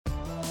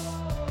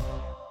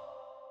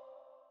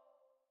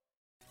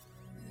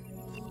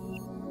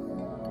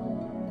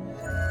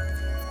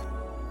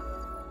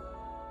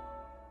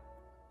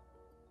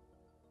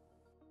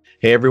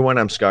Hey everyone,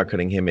 I'm Scott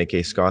Cunningham,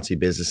 aka Scottsy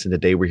Business, and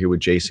today we're here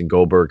with Jason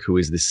Goldberg, who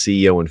is the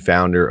CEO and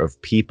founder of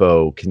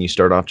Peepo. Can you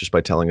start off just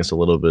by telling us a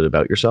little bit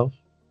about yourself?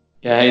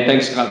 Yeah, hey,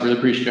 thanks, Scott. Really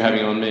appreciate you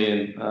having on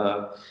me.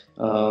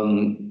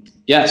 And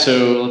yeah,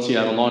 so let's see.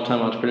 I'm a long-time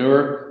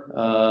entrepreneur.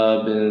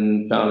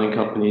 Been founding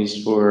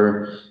companies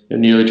for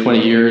nearly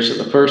 20 years.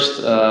 The first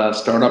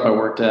startup I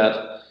worked at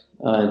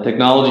in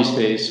technology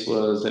space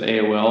was at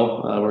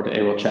AOL. I worked at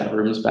AOL chat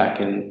rooms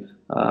back in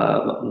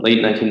late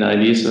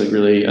 1990s. So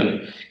really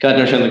got to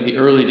understand like the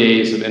early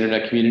days of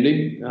internet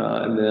community,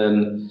 and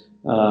then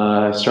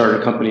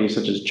started companies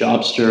such as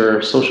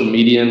Jobster, Social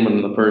Median,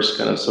 one of the first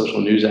kind of social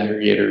news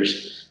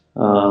aggregators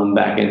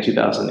back in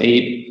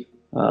 2008.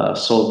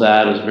 Sold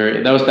that.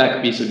 That was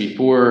back basically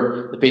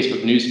before the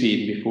Facebook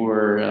newsfeed,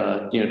 before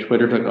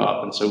Twitter took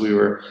off, and so we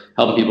were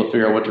helping people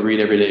figure out what to read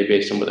every day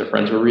based on what their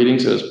friends were reading.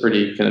 So it was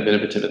pretty kind of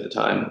innovative at the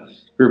time.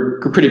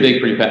 Grew pretty big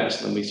pretty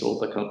fast, and then we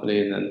sold the company,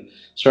 and then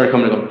started a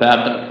company called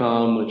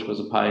Fab.com, which was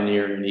a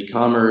pioneer in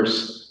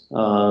e-commerce,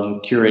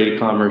 curated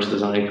commerce,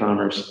 design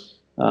commerce,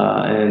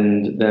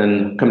 and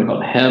then a company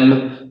called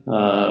Hem,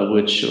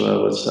 which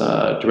was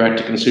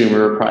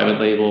direct-to-consumer, private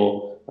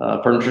label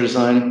furniture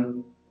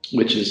design,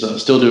 which is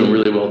still doing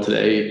really well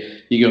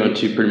today. You go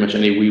into pretty much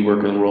any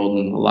WeWork in the world,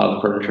 and a lot of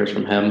the furniture is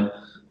from Hem,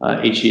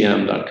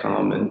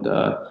 hem.com. And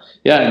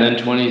and then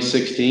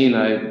 2016,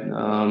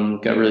 I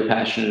got really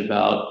passionate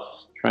about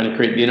trying to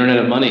create the internet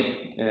of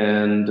money,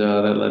 and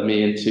that led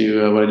me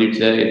into what I do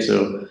today. And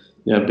so,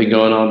 I've been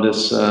going on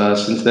this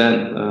since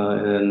then,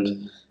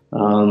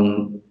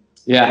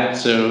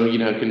 so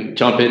I can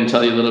jump in and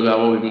tell you a little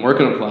about what we've been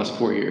working on for the last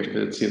 4 years,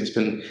 because it's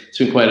been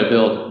quite a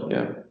build.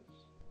 Yeah.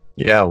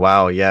 Yeah,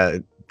 wow. Yeah,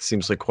 it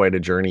seems like quite a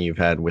journey you've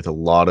had with a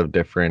lot of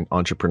different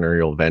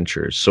entrepreneurial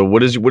ventures. So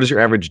what does your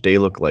average day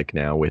look like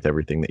now with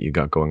everything that you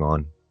got going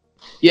on?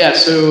 Yeah,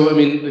 so I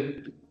mean,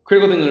 the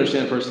critical thing to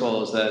understand, first of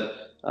all, is that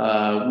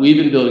we've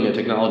been building a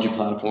technology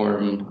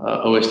platform,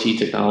 OST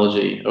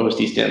technology.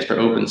 OST stands for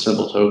Open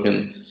Simple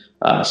Token,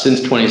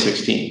 since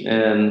 2016.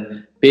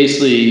 And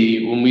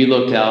basically, when we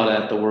looked out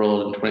at the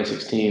world in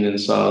 2016 and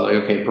saw, like,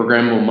 okay,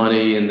 programmable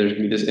money, and there's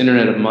going to be this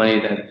internet of money,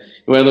 that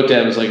what I looked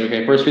at was like,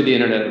 okay, first we had the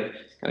internet of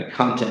kind of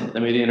content,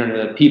 then we had the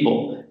internet of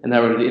people, and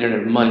now we're the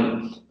internet of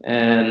money.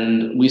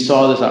 And we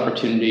saw this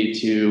opportunity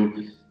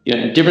to,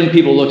 different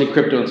people looked at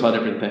crypto and saw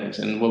different things.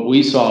 And what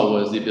we saw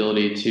was the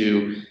ability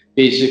to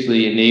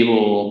basically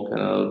enable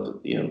kind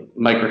of,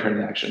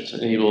 microtransactions,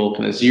 enable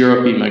kind of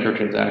zero fee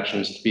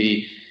microtransactions to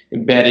be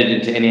embedded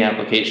into any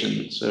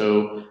application.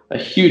 So a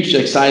huge,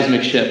 like,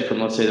 seismic shift from,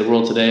 let's say, the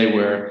world today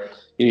where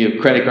you have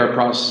credit card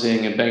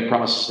processing and bank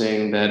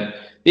processing that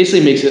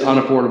basically makes it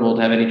unaffordable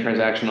to have any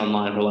transaction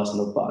online for less than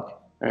 $1,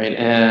 right?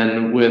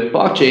 And with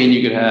blockchain,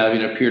 you could have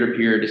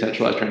peer-to-peer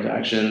decentralized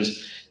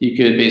transactions. You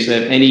could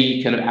basically have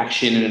any kind of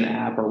action in an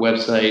app or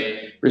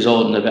website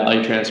result in a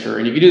value transfer,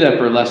 and you can do that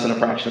for less than a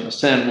fraction of a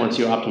cent once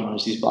you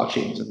optimize these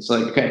blockchains. And it's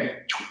like, okay,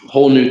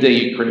 whole new thing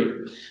you create.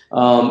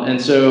 And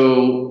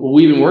so what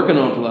we've been working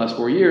on for the last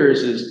 4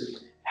 years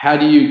is, how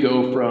do you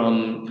go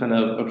from kind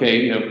of,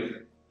 okay,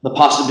 the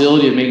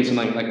possibility of making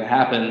something like that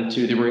happen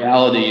to the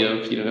reality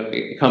of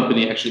a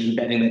company actually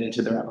embedding that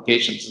into their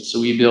applications. And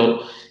so we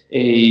built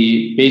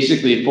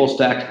basically a full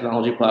stack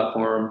technology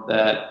platform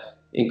that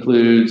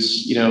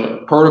includes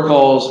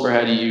protocols for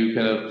how do you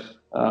kind of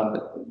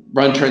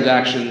run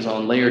transactions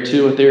on layer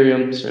 2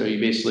 Ethereum. So you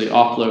basically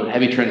offload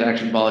heavy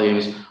transaction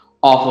volumes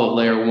off of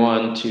layer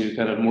 1 to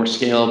kind of more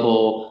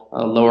scalable,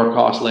 lower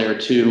cost layer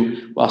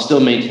 2, while still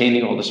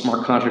maintaining all the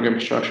smart contract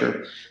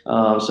infrastructure.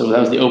 So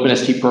that was the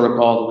OpenST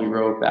protocol that we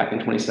wrote back in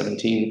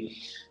 2017.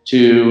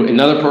 To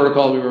another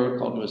protocol we wrote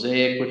called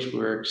Mosaic, which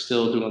we're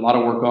still doing a lot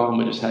of work on,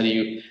 which is how do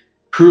you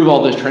prove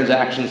all those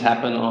transactions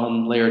happen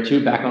on layer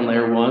 2 back on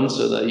layer 1,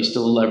 so that you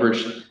still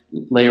leverage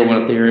layer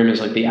 1 Ethereum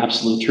as like the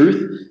absolute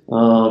truth.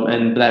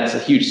 And that's a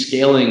huge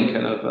scaling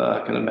kind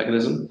of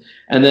mechanism.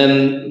 And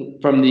then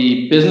from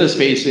the business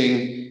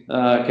facing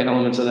kind of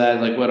elements of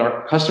that, like what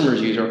our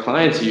customers use, our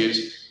clients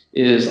use,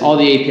 is all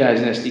the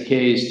APIs and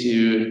SDKs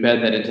to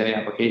embed that into any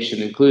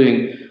application,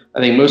 including, I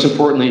think most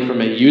importantly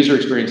from a user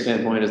experience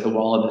standpoint, is the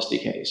wallet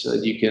SDK, so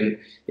that you can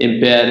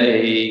embed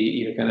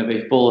a kind of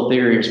a full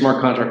Ethereum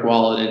smart contract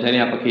wallet into any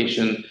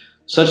application,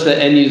 such that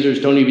end users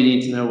don't even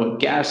need to know what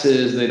gas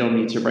is. They don't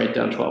need to write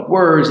down 12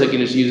 words. They can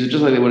just use it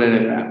just like they would any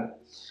other app.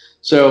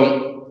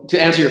 So to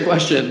answer your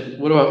question,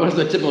 what does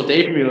the typical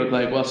day for me look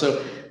like? Well,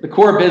 so the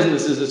core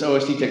business is this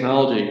OST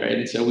technology, right?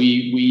 And so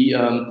we've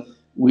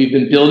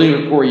been building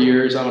it for 4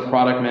 years. I'm a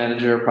product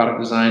manager, product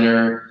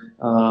designer.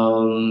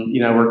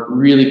 Work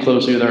really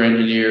closely with our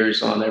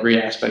engineers on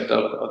every aspect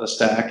of the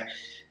stack.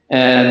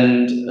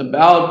 And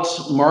about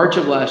March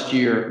of last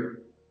year,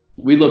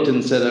 we looked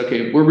and said,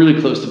 okay, we're really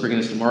close to bringing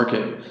this to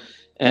market.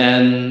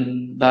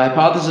 And the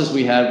hypothesis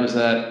we had was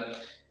that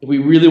if we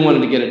really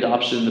wanted to get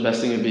adoption, the best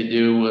thing we could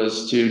do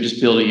was to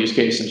just build a use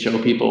case and show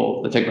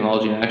people the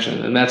technology in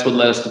action. And that's what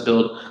led us to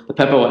build the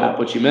Peepo app,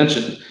 which you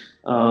mentioned.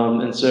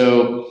 And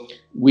so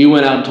we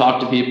went out and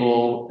talked to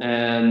people,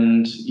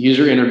 and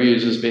user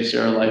interviews is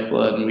basically our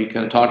lifeblood. And we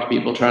kind of talked to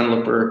people, trying to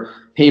look for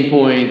pain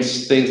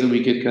points, things that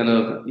we could kind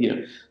of,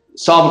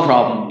 solve a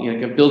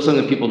problem, build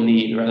something that people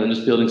need rather than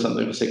just building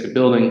something for the sake of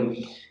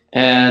building.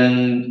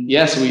 And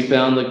yes, we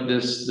found like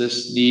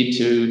this need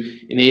to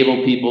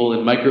enable people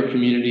in micro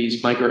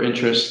communities, micro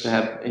interests to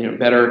have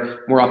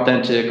better, more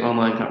authentic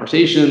online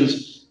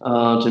conversations,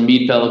 to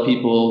meet fellow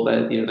people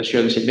that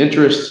share the same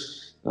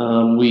interests.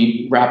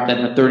 We wrapped that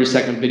in a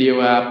 30-second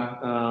video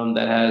app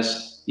that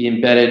has the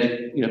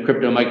embedded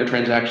crypto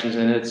microtransactions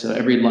in it. So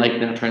every like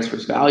now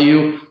transfers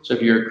value. So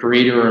if you're a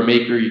creator or a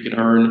maker, you can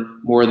earn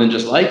more than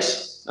just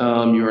likes.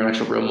 You earn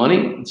actual real money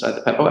inside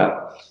the Pepo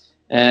app.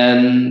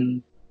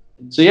 And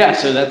so yeah,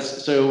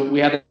 so we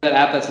have that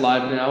app that's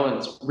live now, and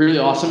it's really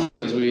awesome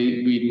because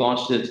we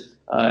launched it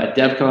at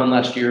DevCon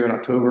last year in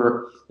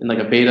October in like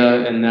a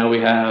beta, and now we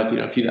have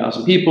a few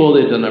thousand people.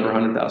 They've done over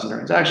 100,000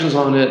 transactions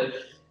on it,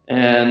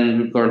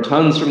 and we've learned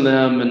tons from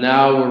them. And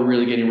now we're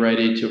really getting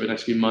ready to, over the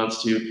next few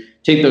months, to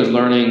take those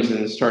learnings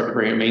and start to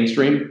bring it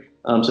mainstream.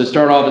 So it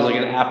started off as like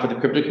an app for the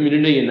crypto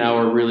community, and now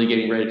we're really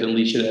getting ready to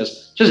unleash it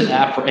as just an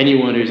app for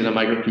anyone who's in a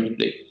micro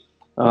community.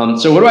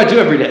 So what do I do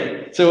every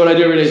day? So what I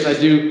do every day is I'd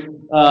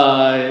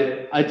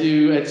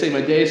say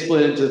my day is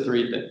split into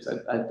three things.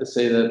 I have to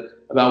say that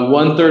about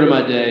 1/3 of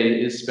my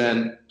day is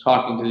spent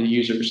talking to the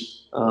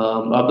users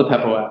of the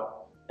Pepo app.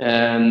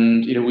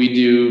 And we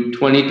do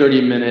 20,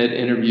 30-minute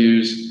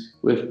interviews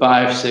with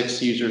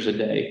 5-6 users a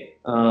day.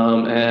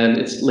 And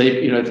it's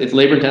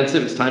labor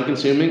intensive, it's time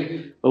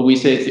consuming, but we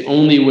say it's the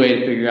only way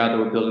to figure out that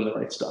we're building the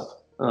right stuff,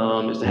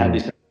 is to have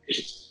these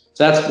conversations.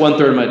 So that's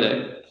 1/3 of my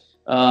day.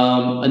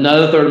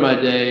 Another third of my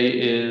day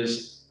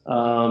is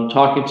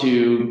talking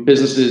to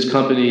businesses,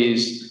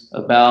 companies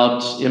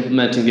about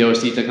implementing the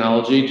OST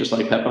technology, just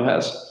like Pepo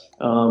has.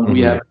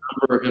 We have a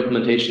number of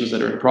implementations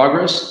that are in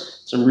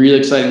progress, some really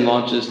exciting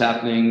launches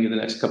happening in the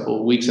next couple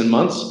of weeks and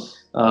months.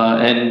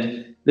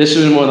 And this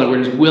is one that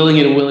we're just willing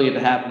it to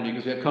happen,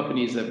 because we have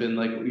companies that have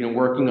been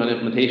working on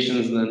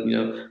implementations, and then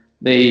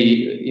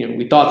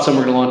we thought some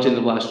were going to launch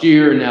into last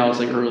year, and now it's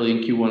like early in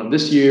Q1 of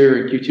this year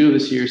and Q2 of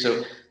this year.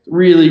 So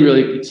really,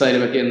 really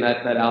excited about getting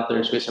that out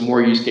there, so we have some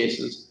more use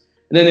cases.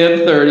 And then the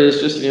other third is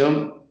just,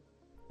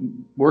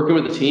 working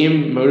with the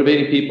team,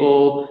 motivating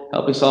people,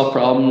 helping solve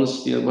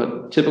problems.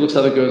 What typical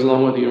stuff that goes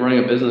along with running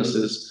a business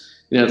is,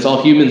 it's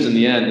all humans in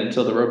the end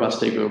until the robots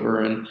take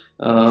over. And,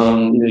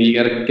 you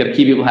gotta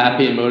keep people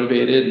happy and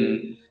motivated,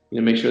 and,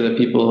 make sure that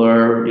people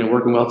are,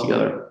 working well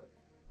together.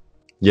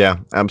 Yeah,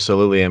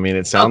 absolutely. I mean,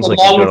 it sounds like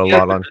you've got a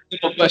lot on.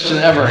 Simple question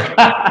ever.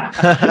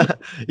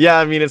 Yeah,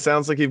 I mean, it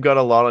sounds like you've got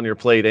a lot on your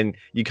plate, and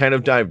you kind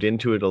of dived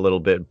into it a little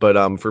bit. But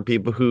for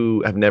people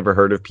who have never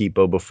heard of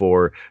Pepo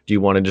before, do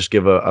you want to just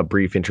give a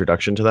brief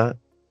introduction to that?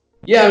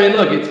 Yeah, I mean,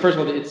 look, first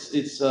of all, it's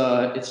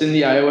in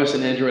the iOS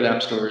and Android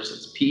app stores.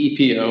 It's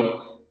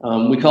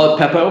PEPO. We call it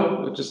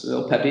Pepo, which is a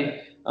little peppy.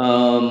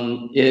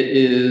 It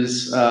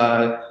is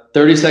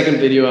 30-second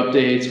video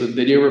updates with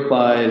video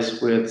replies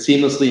with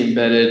seamlessly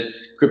embedded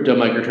crypto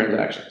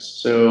microtransactions.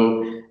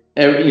 So,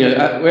 when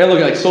I look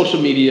at like social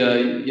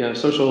media,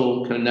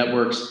 social kind of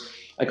networks,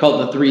 I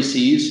call it the 3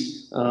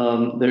 C's.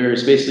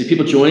 There's basically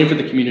people joining for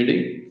the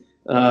community.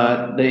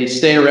 They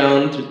stay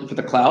around for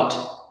the clout,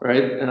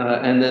 right?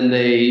 And then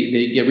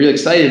they get really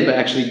excited by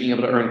actually being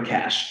able to earn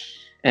cash.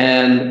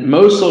 And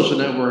most social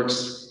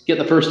networks get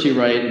the first two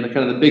right, and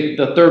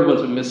the third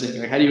one's been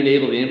missing. Like, how do you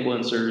enable the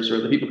influencers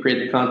or the people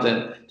creating the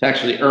content to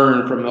actually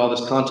earn from all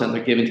this content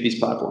they're giving to these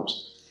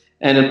platforms?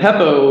 And in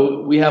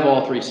Pepo, we have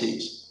all 3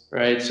 C's,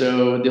 right?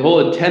 So the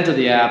whole intent of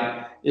the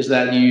app is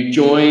that you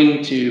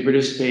join to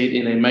participate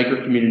in a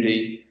micro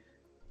community.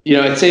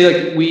 I'd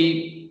say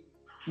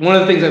one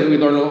of the things that we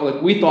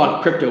learned, we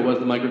thought crypto was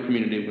the micro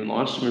community when we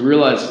launched. We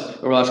realized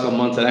over the last couple of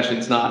months that actually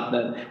it's not.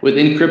 That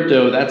within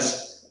crypto,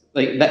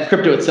 that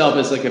crypto itself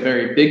is like a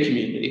very big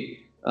community.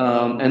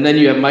 And then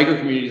you have micro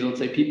communities, let's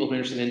say people who are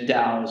interested in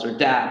DAOs or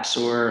dApps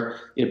or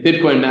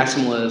Bitcoin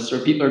maximalists, or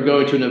people are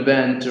going to an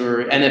event,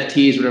 or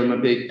NFTs, whatever it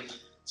might be.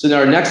 So in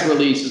our next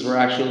releases, we're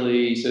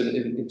actually,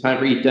 in time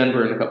for ETH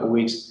Denver in a couple of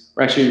weeks,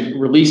 we're actually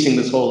releasing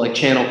this whole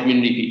channel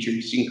community feature,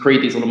 so you can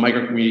create these little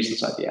micro communities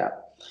inside the app.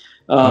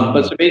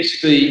 But so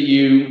basically,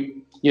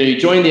 you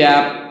join the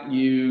app,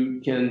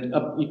 you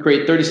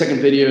create 30-second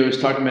videos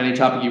talking about any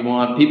topic you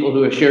want. People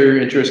who share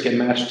your interest get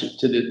matched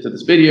to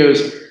these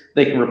videos.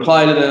 They can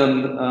reply to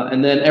them,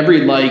 and then every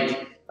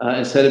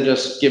instead of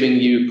just giving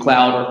you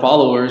clout or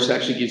followers,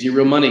 actually gives you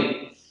real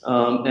money.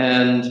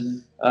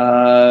 And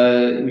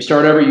we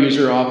start every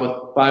user off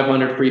with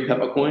 500 free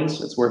Pepo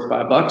coins. It's worth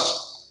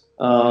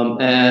 $5.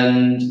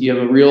 And you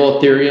have a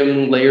real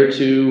Ethereum layer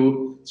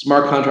 2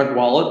 smart contract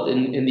wallet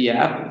in the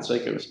app. It's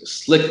like a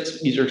slick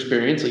user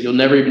experience. You'll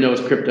never even know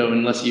it's crypto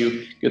unless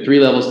you go 3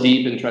 levels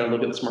deep and try to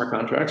look at the smart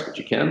contracts, which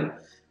you can.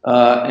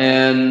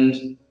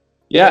 And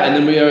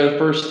then we are the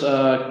first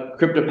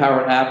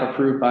crypto-powered app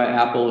approved by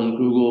Apple and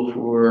Google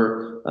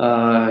for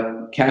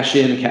cash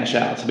in, cash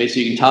out. So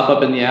basically, you can top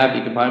up in the app,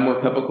 you can buy more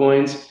Pepo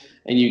coins,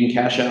 and you can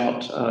cash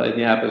out in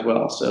the app as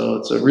well. So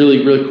it's a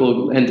really, really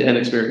cool end-to-end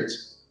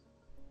experience.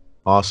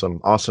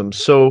 Awesome.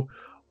 So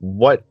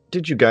what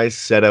did you guys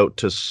set out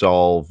to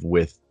solve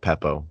with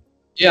Pepo?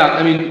 Yeah,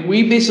 I mean,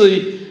 we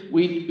basically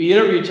we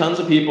interviewed tons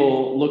of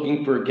people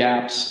looking for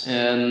gaps,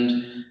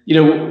 and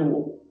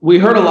we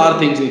heard a lot of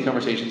things in the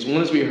conversations.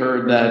 One is we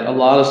heard that a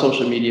lot of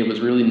social media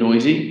was really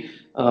noisy,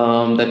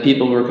 that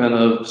people were kind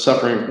of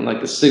suffering from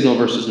like the signal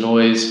versus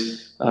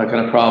noise kind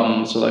of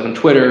problem. So like on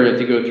Twitter, if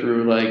you go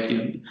through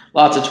like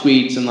lots of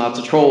tweets and lots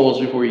of trolls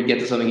before you get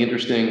to something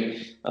interesting,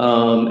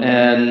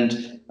 and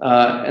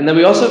then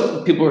we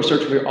also people were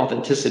searching for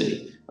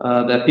authenticity.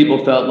 That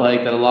people felt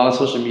like that a lot of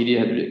social media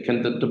had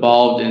kind of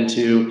devolved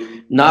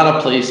into not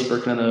a place for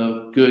kind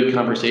of good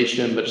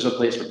conversation, but just a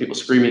place for people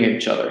screaming at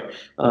each other,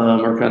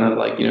 or kind of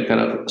like kind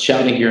of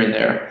shouting here and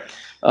there.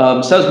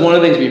 So that's one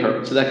of the things we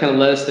heard. So that kind of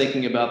led us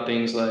thinking about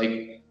things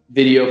like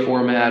video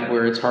format,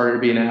 where it's harder to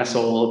be an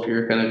asshole if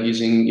you're kind of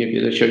using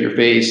to show your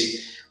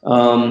face.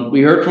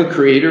 We heard from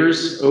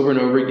creators over and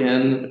over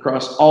again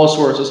across all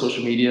sorts of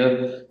social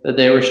media that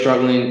they were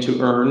struggling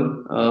to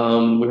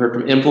earn. We heard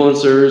from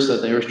influencers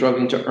that they were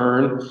struggling to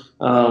earn.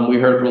 We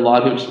heard from a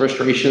lot of people's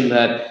frustration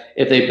that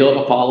if they built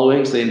a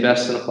following, so they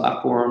invest in a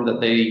platform, that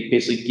they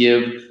basically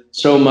give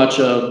so much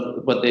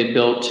of what they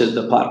built to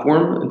the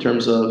platform in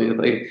terms of if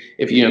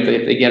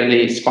they get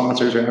any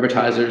sponsors or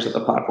advertisers, that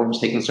the platform is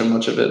taking so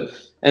much of it.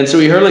 And so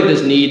we heard like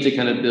this need to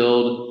kind of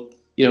build,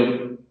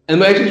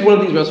 and actually one of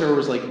the things we also heard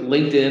was like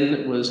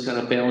LinkedIn was kind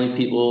of failing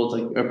people.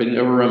 It's like I've been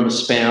overrun with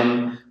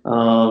spam.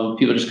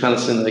 People just kind of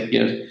send like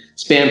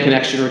spam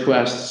connection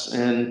requests,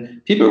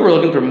 and people were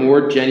looking for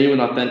more genuine,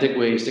 authentic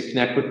ways to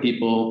connect with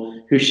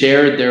people who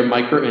shared their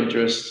micro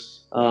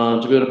interests,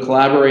 to be able to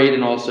collaborate,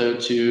 and also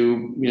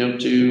to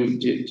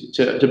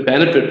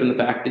benefit from the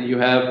fact that you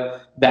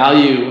have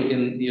value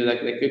in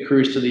that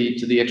accrues to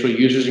the actual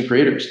users and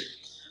creators.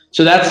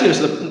 So that's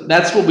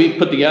that's what we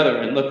put together.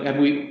 And look,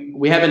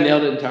 we haven't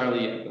nailed it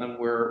entirely yet.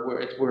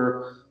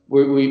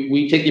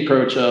 We take the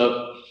approach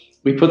of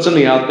we put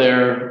something out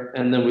there,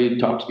 and then we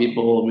talk to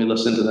people and we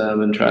listen to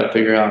them and try to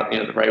figure out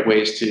the right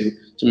ways to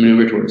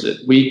maneuver towards it.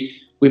 We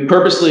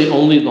purposely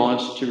only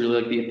launched to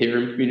really like the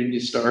Ethereum community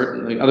to start,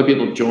 and like other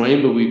people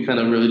joined, but we kind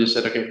of really just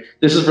said, okay,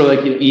 this is for like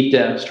ETH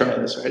devs, try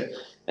this, right?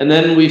 And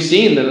then we've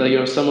seen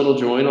that someone will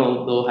join,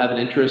 they'll have an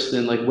interest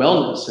in like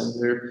wellness,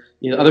 and they're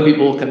other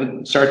people kind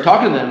of start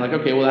talking to them like,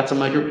 okay, well that's a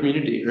micro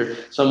community, or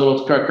someone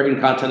will start creating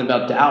content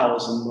about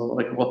DAOs, and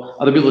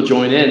other people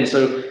join in.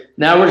 So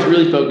now we're just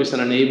really focused on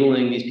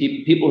enabling these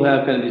people who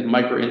have kind of these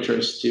micro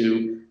interests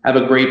to have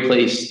a great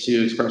place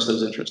to express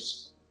those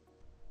interests.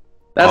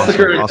 That's awesome, the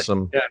current.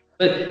 Awesome. Yeah,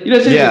 but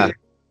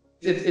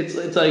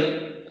it's like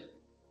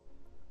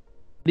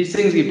these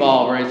things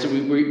evolve, right? So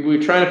we're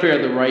trying to figure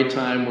out the right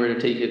time where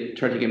to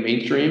try to take it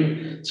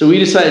mainstream. So we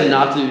decided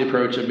not to do the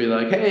approach of be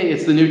like, hey,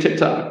 it's the new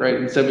TikTok, right?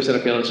 Instead we said,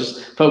 okay, let's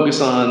just focus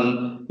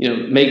on,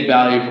 make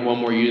value for one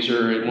more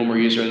user, and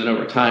then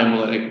over time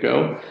we'll let it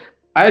go.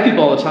 I have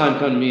people all the time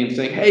come to me and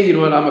saying, hey, you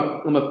know what,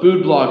 I'm a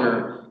food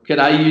blogger. Could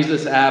I use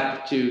this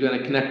app to kind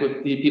of connect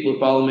with the people who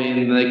follow me,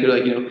 and they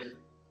could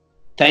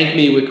thank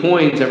me with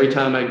coins every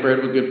time I write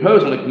a good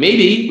post? I'm like,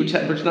 maybe, we're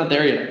just not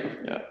there yet.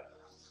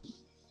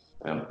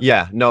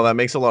 Yeah, no, that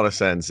makes a lot of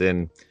sense.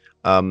 And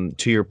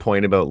to your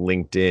point about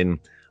LinkedIn,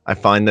 I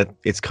find that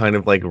it's kind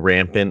of like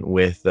rampant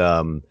with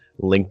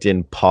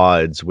LinkedIn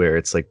pods, where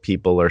it's like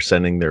people are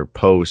sending their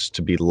posts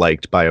to be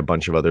liked by a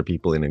bunch of other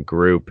people in a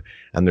group,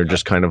 and they're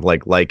just kind of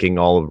like liking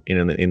all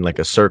in like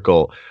a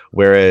circle.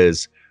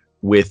 Whereas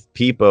with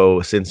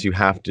Pepo, since you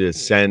have to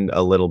send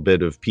a little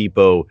bit of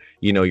Pepo,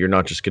 you're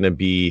not just going to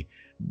be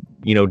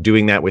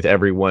doing that with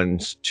everyone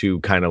to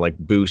kind of like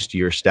boost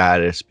your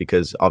status,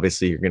 because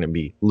obviously you're going to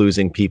be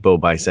losing people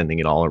by sending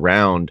it all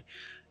around.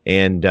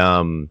 And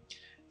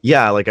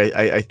like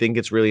I think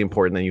it's really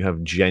important that you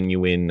have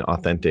genuine,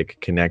 authentic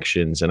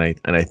connections, and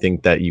I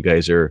think that you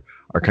guys are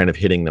kind of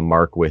hitting the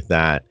mark with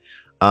that.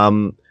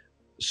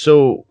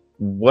 So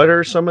what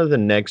are some of the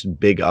next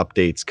big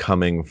updates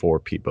coming for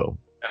Pepo?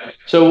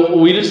 So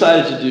we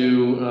decided to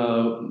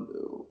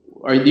do,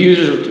 our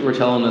users were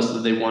telling us that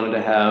they wanted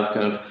to have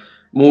kind of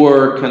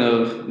more kind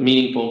of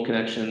meaningful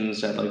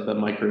connections at like the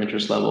micro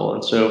interest level.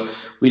 And so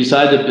we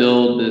decided to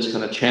build this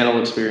kind of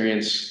channel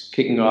experience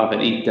kicking off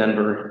at ETH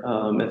Denver.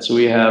 And so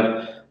we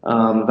have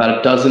about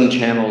a dozen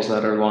channels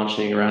that are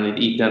launching around the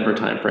ETH Denver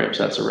timeframe.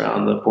 So that's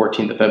around the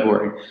 14th of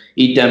February.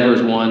 ETH Denver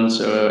is one.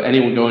 So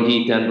anyone going to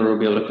ETH Denver will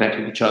be able to connect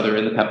with each other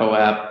in the Pepo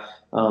app.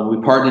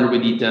 We partnered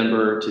with ETH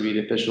Denver to be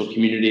the official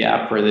community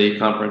app for the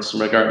conference. We're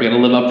like, all right, we got to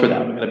live up for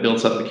that. We got to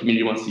build something the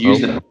community wants to use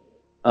now.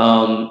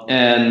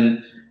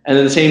 And at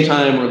the same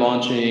time, we're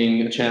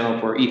launching a channel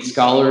for ETH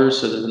scholars.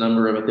 So there's a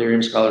number of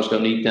Ethereum scholars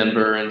going to ETH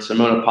Denver, and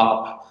Simona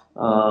Pop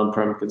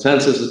from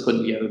Consensus is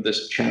putting together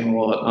this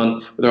channel where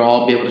they'll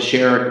all be able to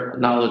share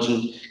knowledge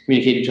and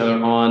communicate each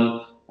other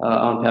on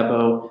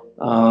Pepo.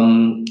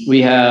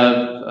 We have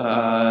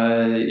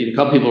a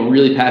couple people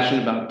really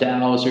passionate about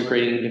DAOs who are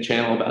creating a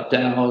channel about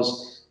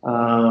DAOs.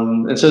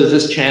 And so there's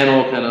this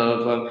channel kind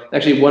of,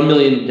 actually 1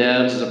 Million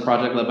Devs is a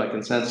project led by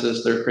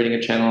ConsenSys. They're creating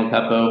a channel on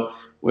Pepo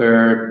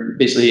where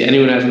basically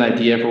anyone who has an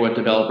idea for what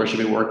developers should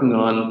be working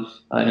on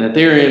in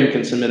Ethereum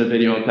can submit a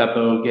video on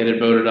Pepo, get it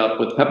voted up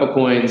with Pepo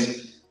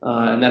coins.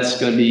 And that's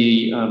going to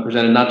be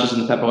presented not just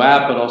in the Pepo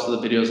app, but also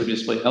the videos that be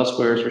displayed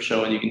elsewhere. So we're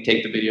showing you can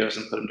take the videos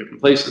and put them in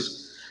different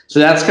places. So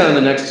that's kind of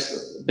the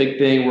next big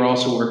thing we're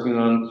also working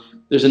on.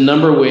 There's a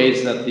number of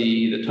ways that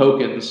the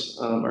tokens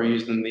are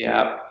used in the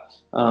app.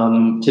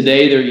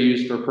 Today they're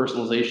used for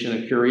personalization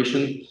and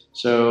curation.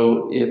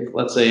 So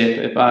let's say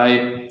if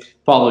I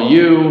follow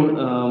you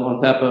on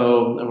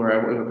Pepo,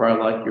 where I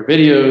like your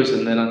videos,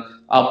 and then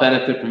I'll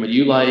benefit from what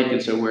you like,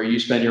 and so where you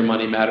spend your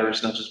money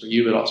matters not just for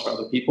you but also for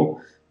other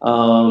people,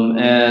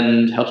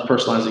 and helps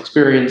personalize the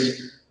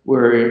experience.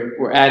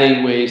 We're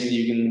adding ways that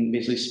you can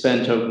basically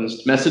spend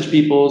tokens to message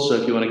people. So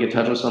if you want to get in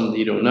touch with someone that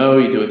you don't know,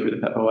 you do it through the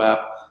Pepo app,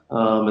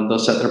 and they'll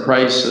set their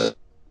price.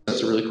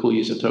 That's a really cool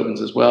use of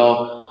tokens as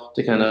well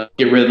to kind of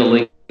get rid of the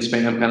link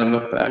spam kind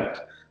of effect.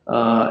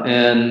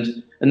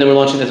 And then we're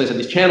launching, as I said,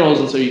 these channels,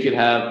 and so you could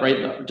have,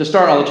 right, to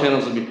start, all the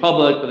channels will be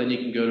public, but then you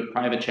can go to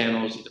private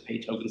channels to pay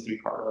tokens to be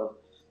part of.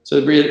 So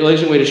it's really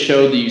a way to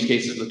show the use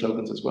cases of the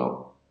tokens as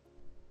well.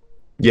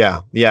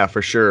 Yeah,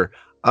 for sure.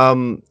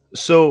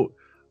 So,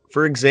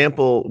 for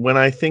example, when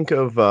I think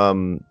of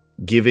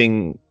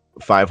giving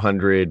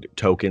 500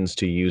 tokens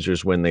to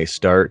users when they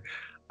start,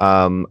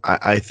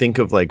 I think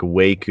of like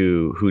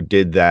Waku, who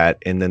did that,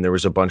 and then there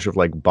was a bunch of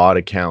like bot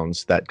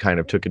accounts that kind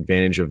of took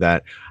advantage of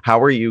that.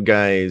 How are you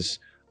guys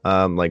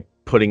like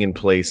putting in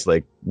place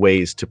like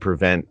ways to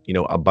prevent,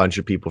 a bunch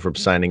of people from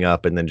signing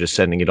up and then just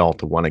sending it all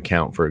to one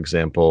account, for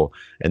example,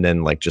 and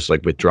then like just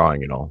like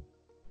withdrawing it all?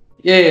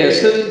 Yeah.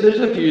 So there's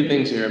a few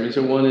things here. I mean,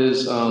 so one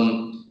is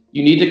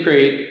you need to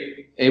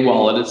create a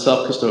wallet. It's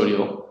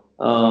self-custodial.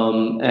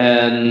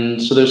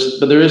 And so there is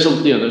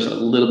there's a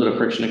little bit of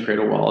friction to create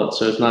a wallet.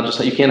 So it's not just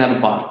that you can't have a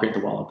bot create the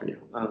wallet for you.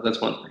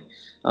 That's one thing.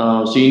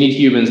 So you need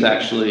humans to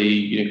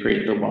actually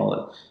create the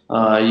wallet.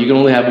 You can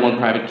only have one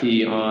private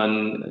key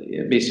on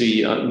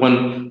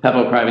one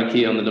Pepo private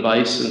key on the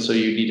device, and so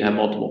you need to have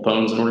multiple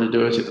phones in order to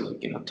do it. So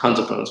you have tons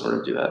of phones in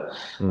order to do that.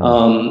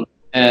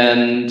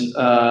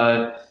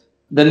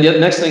 Then the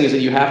next thing is that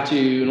you have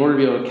to, in order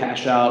to be able to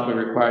cash out, we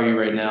require you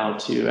right now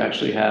to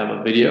actually have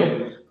a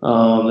video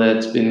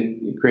that's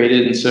been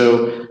created. And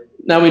so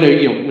now we know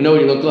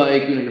what you look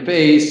like, we know your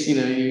face,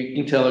 you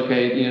can tell,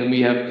 okay,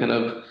 we have kind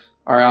of,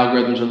 our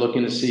algorithms are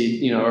looking to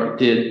see, or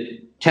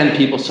did 10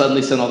 people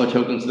suddenly send all their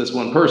tokens to this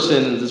one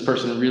person? Is this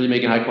person really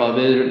making high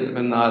quality video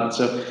or not? And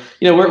so,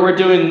 we're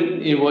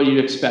doing what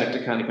you'd expect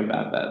to kind of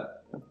combat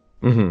that.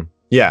 Mm-hmm.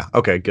 Yeah.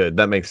 Okay, good.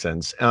 That makes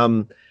sense.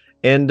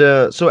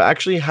 So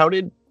actually, how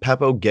did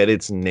Pepo get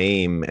its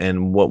name,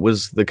 and what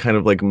was the kind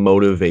of like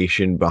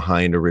motivation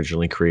behind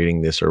originally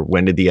creating this, or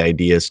when did the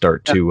idea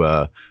start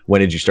to when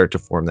did you start to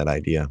form that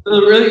idea?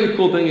 So the really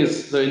cool thing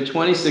is, so in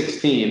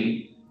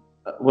 2016,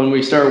 when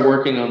we started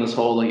working on this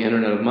whole like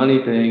Internet of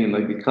Money thing and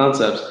like the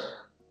concepts,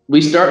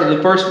 we started,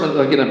 the first one,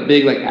 like in a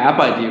big like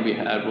app idea we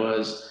had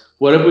was,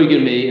 what if we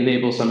could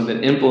enable something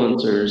that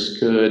influencers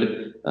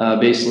could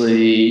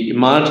basically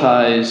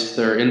monetize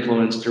their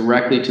influence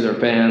directly to their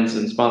fans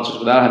and sponsors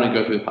without having to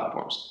go through the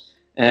platforms.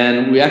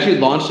 And we actually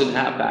launched an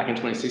app back in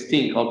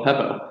 2016 called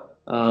Pepo.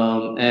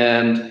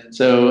 And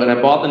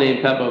I bought the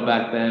name Pepo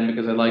back then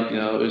because I liked, it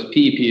was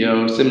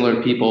PEPO,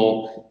 similar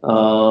people.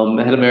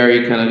 It had a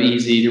very kind of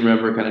easy to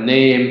remember kind of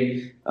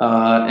name.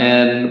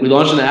 And we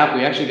launched an app.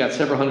 We actually got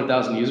several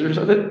 100,000 users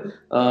of it.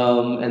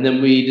 And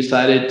then we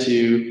decided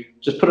to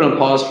just put it on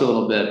pause for a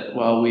little bit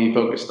while we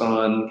focused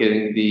on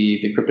getting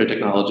the crypto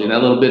technology. And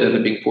that little bit ended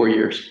up being 4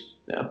 years.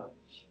 Yeah.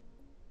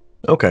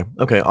 Okay.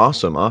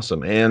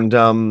 Awesome.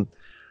 And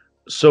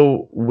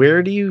so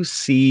where do you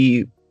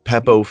see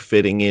Pepo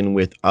fitting in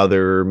with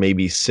other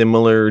maybe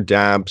similar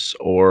dApps,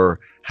 or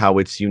how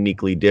it's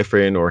uniquely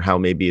different, or how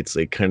maybe it's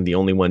like kind of the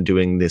only one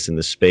doing this in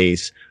the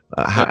space?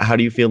 How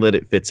do you feel that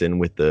it fits in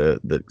with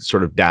the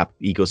sort of dApp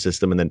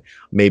ecosystem, and then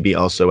maybe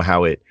also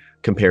how it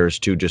compares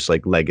to just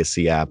like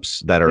legacy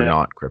apps that are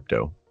not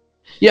crypto?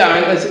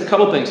 Yeah, a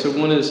couple of things. So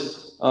one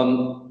is,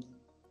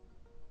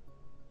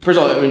 first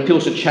of all, people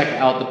should check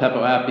out the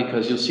Pepo app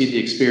because you'll see the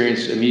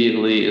experience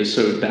immediately is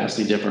so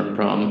vastly different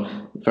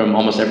from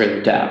almost every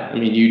other dApp. I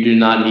mean, you do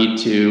not need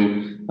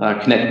to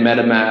connect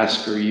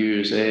MetaMask or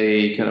use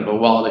a kind of a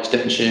wallet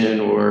extension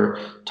or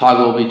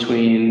toggle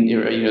between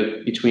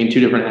between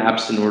two different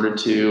apps in order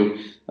to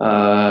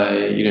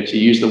to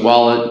use the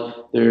wallet.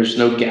 There's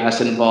no gas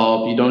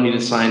involved. You don't need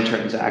to sign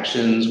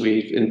transactions.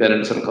 We've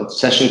invented something called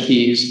session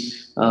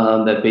keys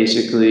that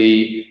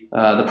basically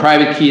the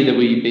private key that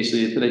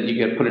you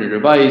get put in your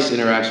device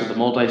interacts with the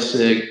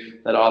multi-sig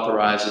that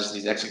authorizes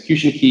these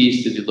execution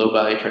keys to do low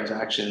value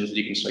transactions.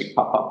 You can just like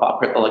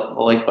pop, hit the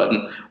like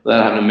button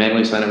without having to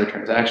manually sign every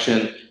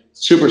transaction.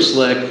 Super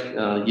slick.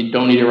 You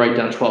don't need to write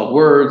down 12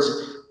 words.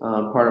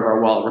 Part of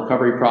our wallet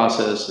recovery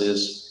process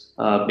is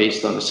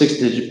based on a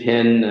 6-digit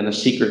PIN and a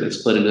secret that's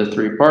split into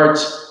 3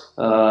 parts.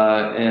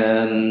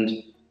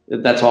 And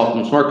That's all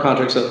from smart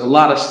contracts. So a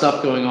lot of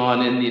stuff going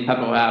on in the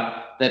Peppo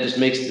app that just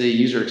makes the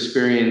user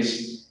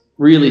experience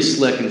really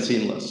slick and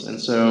seamless.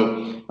 And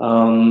so,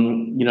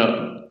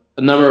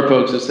 a number of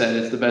folks have said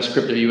it's the best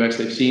crypto UX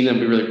they've seen, and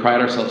we really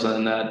pride ourselves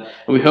on that.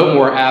 And we hope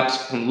more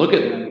apps can look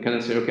at that and kind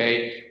of say,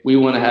 okay, we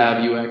want to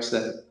have UX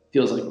that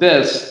feels like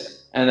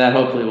this, and that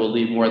hopefully will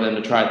lead more of them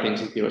to try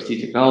things like the OST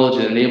technology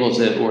that enables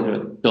it, or to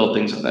build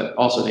things that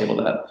also enable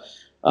that.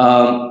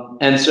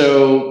 And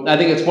so I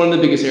think it's one of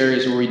the biggest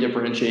areas where we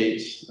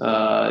differentiate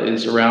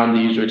is around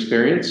the user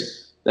experience.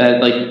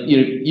 That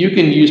you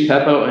can use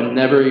Peppo and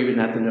never even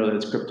have to know that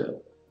it's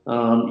crypto.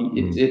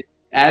 It's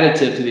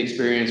additive to the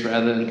experience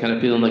rather than kind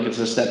of feeling like it's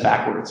a step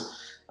backwards.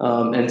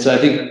 And so I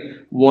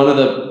think one of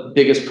the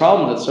biggest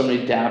problems that so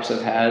many dApps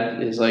have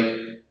had is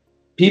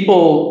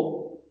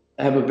people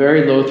have a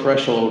very low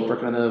threshold for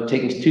kind of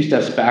taking 2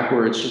 steps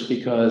backwards just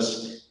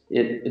because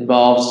it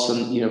involves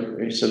some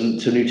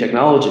new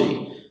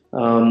technology.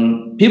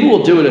 People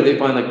will do it if they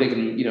find like they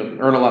can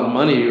earn a lot of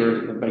money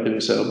or by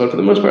doing so, but for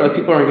the most part,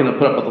 people aren't going to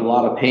put up with a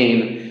lot of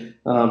pain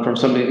from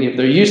something. If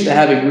they're used to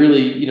having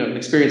really an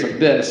experience like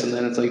this, and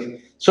then it's like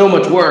so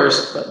much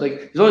worse, but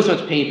there's only so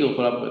much pain people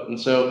put up with. And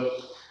so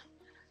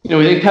we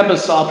think Peppo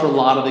solved for a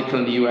lot of the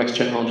kind of the UX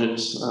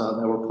challenges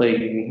that we're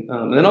plaguing,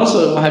 and then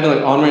also having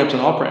like on ramps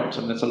and off ramps.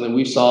 I mean, that's something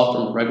we've solved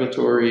from a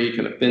regulatory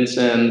kind of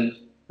FinCEN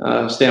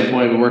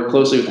standpoint. We work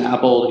closely with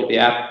Apple to get the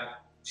app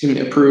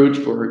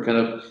approved for kind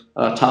of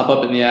top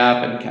up in the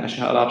app and cash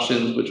out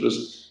options, which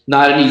was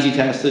not an easy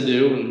task to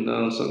do,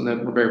 and something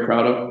that we're very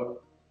proud of.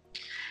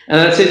 And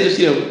I'd say just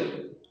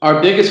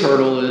our biggest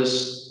hurdle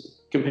is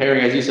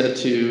comparing, as you said,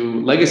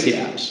 to legacy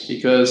apps,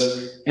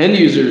 because end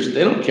users,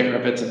 they don't care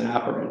if it's an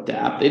app or a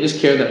dApp. They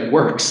just care that it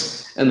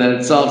works and that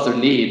it solves their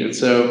need. And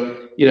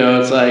so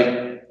it's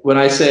like when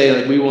I say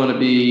like we want to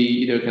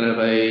be kind of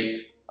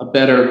a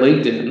better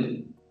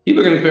LinkedIn,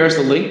 people are going to compare us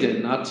to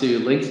LinkedIn, not to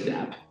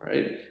LinkedIn,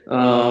 right?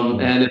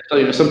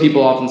 And some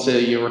people often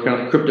say we're kind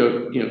of like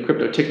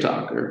crypto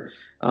TikTok,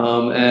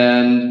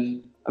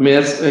 and I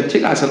mean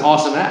TikTok's an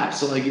awesome app.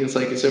 So so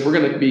if we're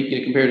going to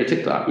be compared to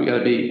TikTok, we got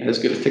to be as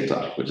good as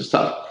TikTok, which is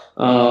tough.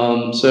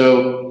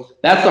 So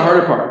that's the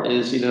harder part.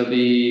 Is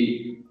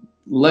the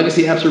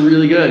legacy apps are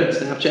really good,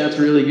 Snapchat's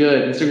really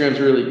good, Instagram's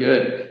really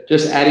good.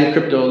 Just adding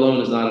crypto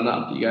alone is not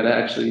enough. You got to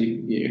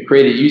actually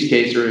create a use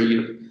case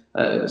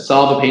or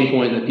solve a pain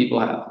point that people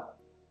have.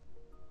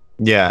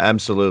 Yeah,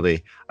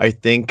 absolutely. I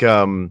think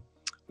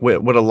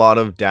what a lot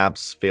of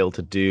dApps fail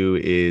to do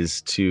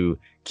is to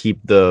keep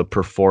the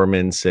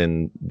performance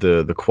and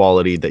the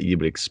quality that you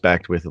would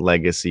expect with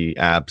legacy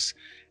apps,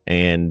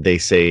 and they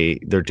say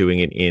they're doing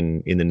it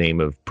in the name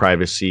of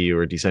privacy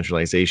or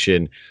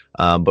decentralization,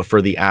 but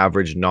for the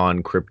average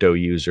non-crypto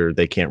user,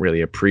 they can't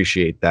really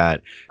appreciate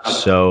that.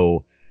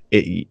 So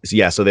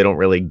so they don't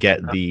really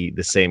get the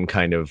same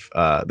kind of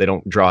they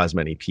don't draw as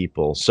many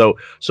people. So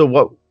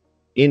what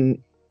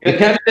in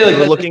Can I say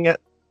we're looking at?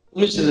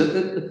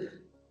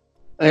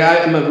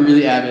 I'm a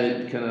really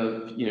avid kind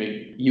of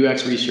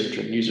UX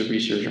researcher, user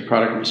researcher,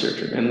 product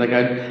researcher, and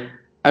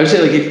I would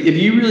say if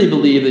you really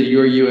believe that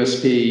your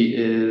USP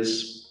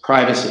is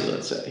privacy,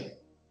 let's say,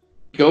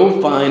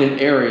 go find an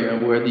area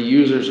where the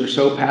users are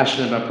so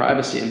passionate about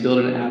privacy and build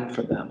an app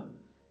for them,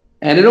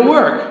 and it'll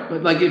work.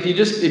 But if you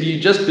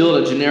just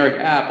build a generic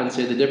app and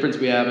say the difference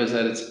we have is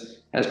that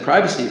has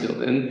privacy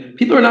built in,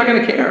 people are not going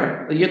to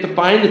care. You have to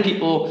find the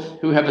people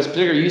who have this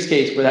particular use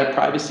case for that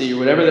privacy or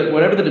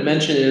whatever the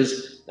dimension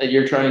is that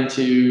you're trying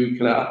to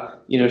kind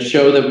of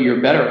show that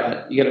you're better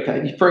at. You got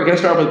to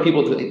start with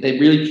people that they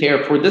really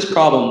care for this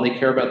problem. They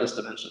care about this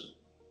dimension.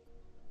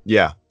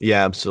 Yeah,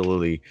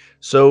 absolutely.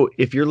 So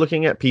if you're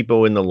looking at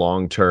people in the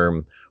long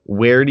term,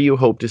 where do you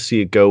hope to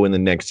see it go in the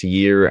next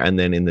year, and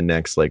then in the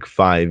next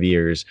 5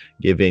 years,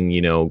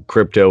 given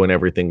crypto and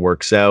everything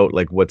works out?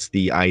 What's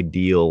the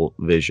ideal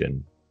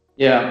vision?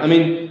 Yeah, I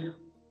mean,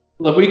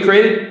 look, we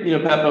created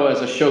Peppo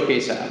as a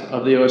showcase app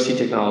of the OST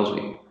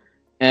technology,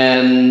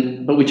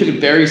 but we took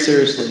it very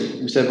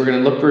seriously. We said we're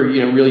going to look for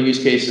real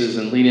use cases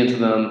and lean into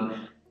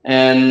them.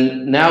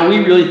 And now we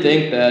really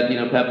think that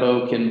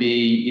Peppo can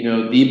be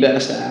the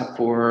best app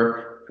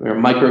for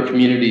micro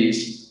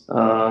communities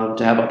to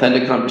have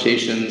authentic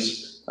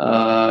conversations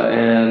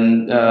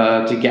and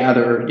to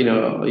gather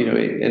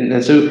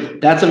and so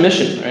that's a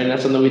mission, right? And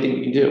that's something we think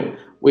we can do.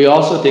 We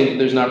also think that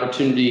there's an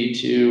opportunity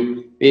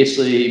to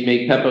basically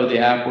make Peppo the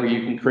app where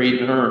you can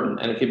create and earn,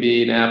 and it could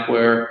be an app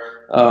where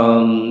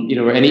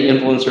where any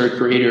influencer or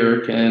creator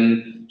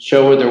can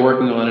show what they're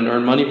working on and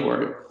earn money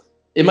for it.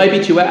 It might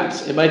be 2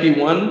 apps. It might be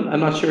one.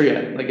 I'm not sure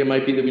yet. It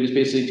might be that we just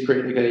basically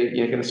create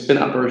a kind of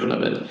spin-out version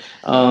of it,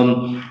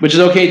 which is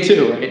okay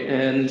too, right?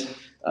 And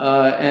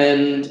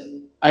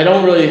I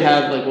don't really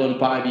have in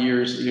 5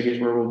 years, here's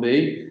where we'll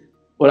be.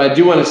 What I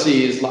do want to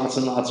see is lots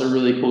and lots of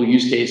really cool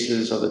use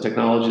cases of the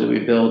technology that we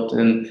built.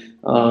 And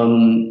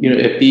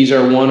if these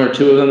are 1 or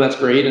 2 of them, that's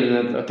great.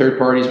 And if third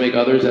parties make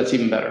others, that's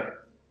even better.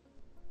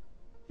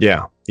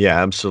 Yeah,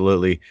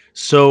 absolutely.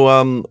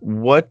 So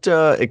what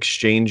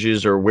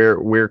exchanges or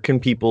where can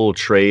people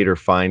trade or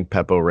find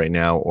Peppo right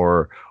now,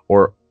 or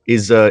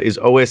Is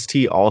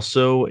OST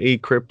also a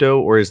crypto,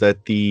 or is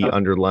that the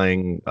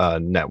underlying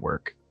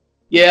network?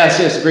 Yes,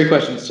 yes, great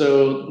question.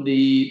 So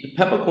the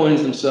Peppa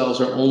coins themselves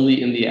are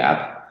only in the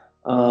app.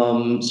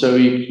 So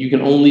you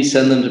can only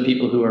send them to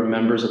people who are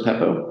members of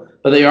Peppo,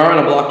 but they are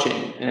on a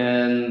blockchain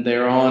and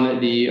they're on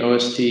the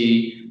OST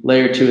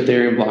layer 2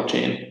 Ethereum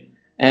blockchain.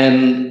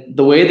 And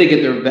the way they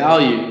get their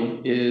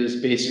value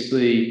is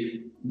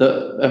basically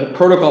the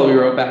protocol we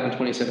wrote back in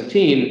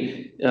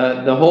 2017.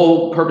 The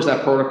whole purpose of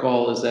that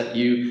protocol is that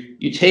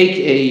you take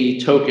a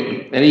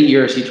token, any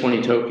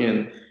ERC20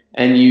 token,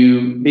 and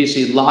you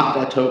basically lock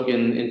that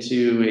token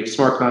into a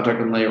smart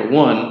contract in layer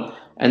 1,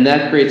 and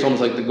that creates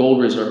almost like the gold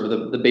reserve,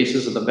 the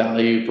basis of the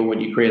value for what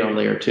you create on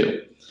layer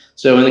 2.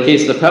 So in the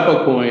case of the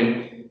Peppo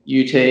coin,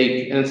 you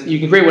take, and you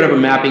can create whatever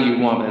mapping you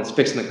want, and it's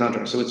fixed in the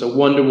contract. So it's a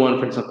 1-to-1,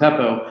 for instance,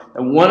 Peppo,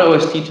 and one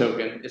OST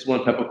token is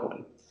one Peppo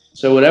coin.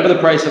 So whatever the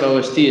price of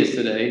OST is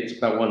today, it's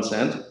about 1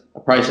 cent. The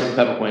price of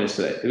Peppo coin is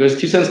today. If it goes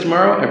 2 cents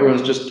tomorrow,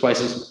 everyone's just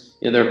twice as,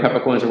 their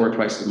Peppo coins are worth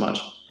twice as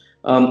much.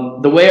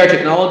 The way our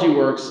technology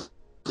works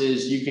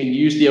is you can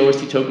use the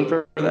OST token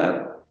for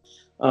that,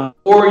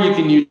 or you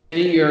can use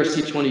any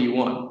ERC20 you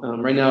want.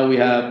 Right now we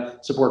have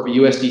support for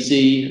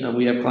USDC.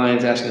 We have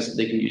clients asking us if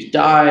they can use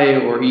DAI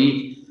or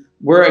ETH.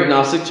 We're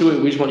agnostic to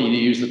it. We just want you to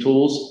use the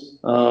tools.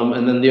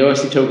 And then the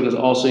OST token is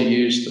also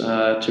used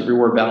to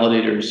reward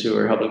validators who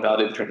are helping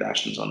validate the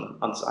transactions on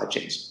the side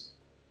chains.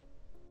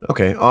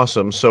 Okay,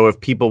 awesome. So if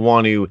people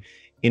want to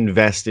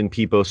invest in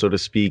Pepo, so to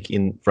speak,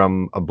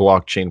 from a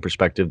blockchain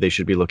perspective, they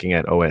should be looking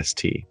at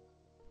OST.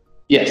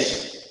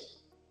 Yes.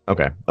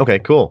 Okay,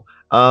 cool.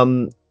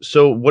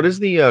 So what is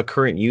the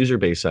current user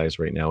base size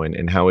right now,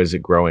 and how is it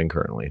growing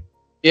currently?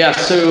 Yeah,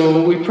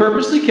 so we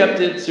purposely kept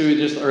it to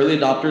just early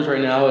adopters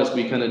right now as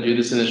we kind of do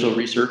this initial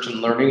research and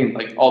learning and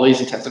like all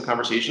these intensive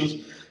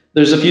conversations.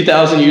 There's a few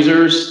thousand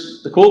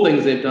users. The cool thing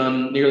is they've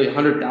done nearly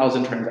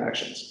 100,000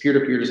 transactions,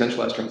 peer-to-peer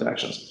decentralized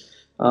transactions.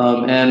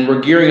 And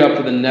we're gearing up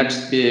for the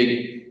next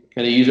big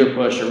kind of user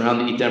push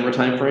around the Denver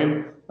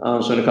timeframe.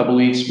 So in a couple of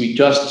weeks, we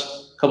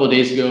just a couple of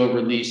days ago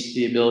released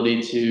the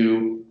ability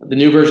to, the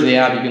new version of the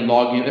app, you can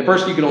log in. At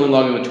first, you could only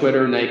log in with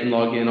Twitter. Now you can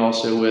log in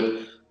also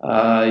with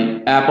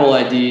Apple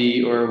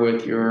ID or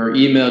with your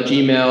email,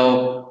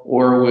 Gmail,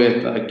 or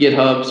with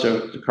GitHub,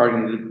 so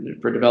targeting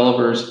for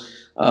developers.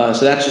 So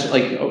that's just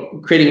like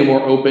creating a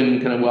more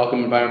open, kind of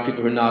welcome environment for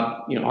people who are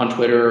not, on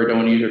Twitter or don't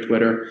want to use their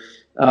Twitter.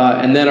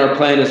 And then our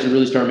plan is to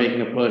really start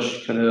making a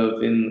push kind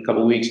of in a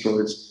couple of weeks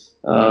towards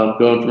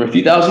going from a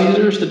few thousand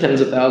users to tens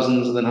of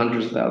thousands and then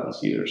hundreds of thousands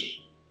of users.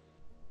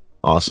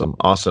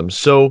 Awesome.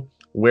 So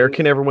where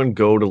can everyone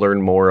go to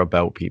learn more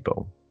about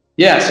Pepo?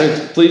 Yeah,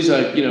 so please,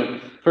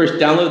 first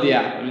download the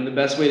app. I mean, the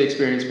best way to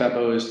experience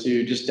Peppo is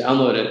to just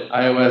download it.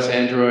 iOS,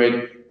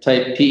 Android,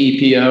 type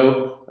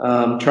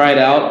PEPO. Try it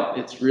out.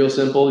 It's real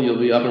simple. You'll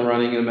be up and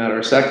running in a matter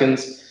of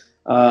seconds.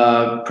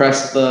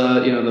 Press the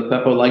the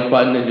Peppo like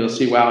button, and you'll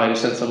see, wow, I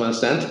just sent someone a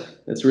cent.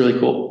 It's really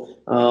cool,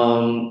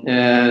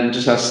 and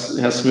just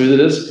how smooth it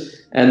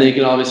is. And then you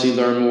can obviously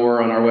learn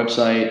more on our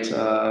website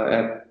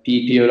at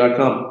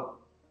pepo.com.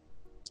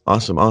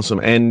 Awesome.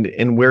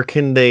 And where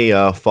can they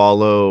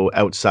follow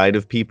outside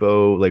of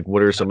Pepo? Like,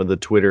 what are some of the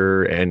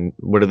Twitter and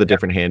what are the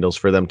different handles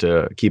for them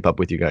to keep up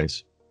with you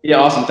guys? Yeah,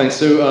 awesome. Thanks.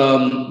 So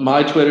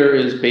my Twitter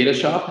is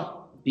BetaShop,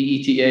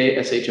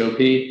 BETASHOP.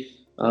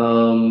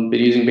 Been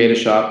using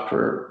BetaShop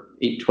for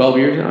 12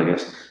 years now, I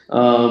guess.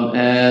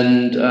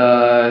 And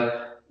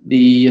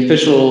the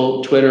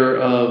official Twitter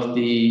of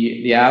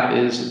the app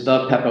is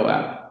the Peppo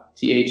app,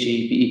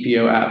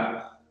 THEPEPO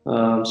app.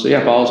 So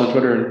yeah, follow us on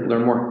Twitter and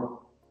learn more.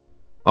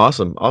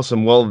 Awesome.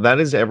 Well, that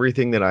is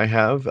everything that I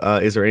have.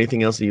 Is there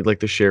anything else that you'd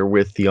like to share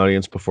with the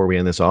audience before we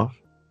end this off?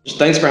 Just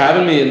thanks for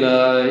having me.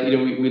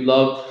 And, we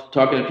love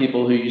talking to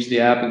people who use the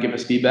app and give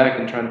us feedback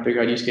and trying to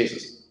figure out use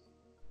cases.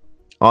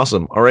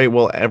 Awesome. All right.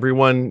 Well,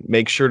 everyone,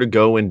 make sure to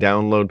go and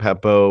download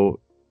Peppo.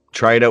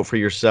 Try it out for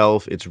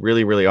yourself. It's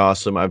really, really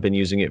awesome. I've been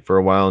using it for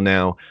a while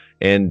now.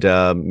 And,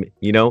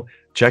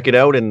 check it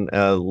out and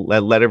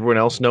let everyone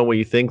else know what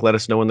you think. Let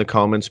us know in the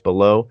comments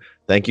below.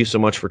 Thank you so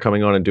much for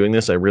coming on and doing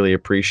this. I really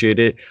appreciate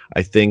it.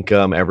 I think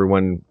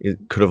everyone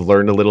could have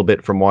learned a little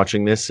bit from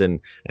watching this and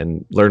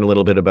learn a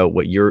little bit about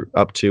what you're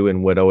up to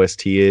and what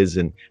OST is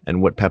and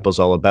what Peppo's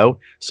all about.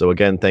 So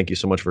again, thank you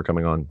so much for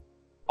coming on.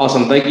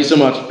 Awesome. Thank you so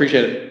much.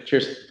 Appreciate it.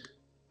 Cheers.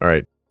 All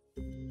right.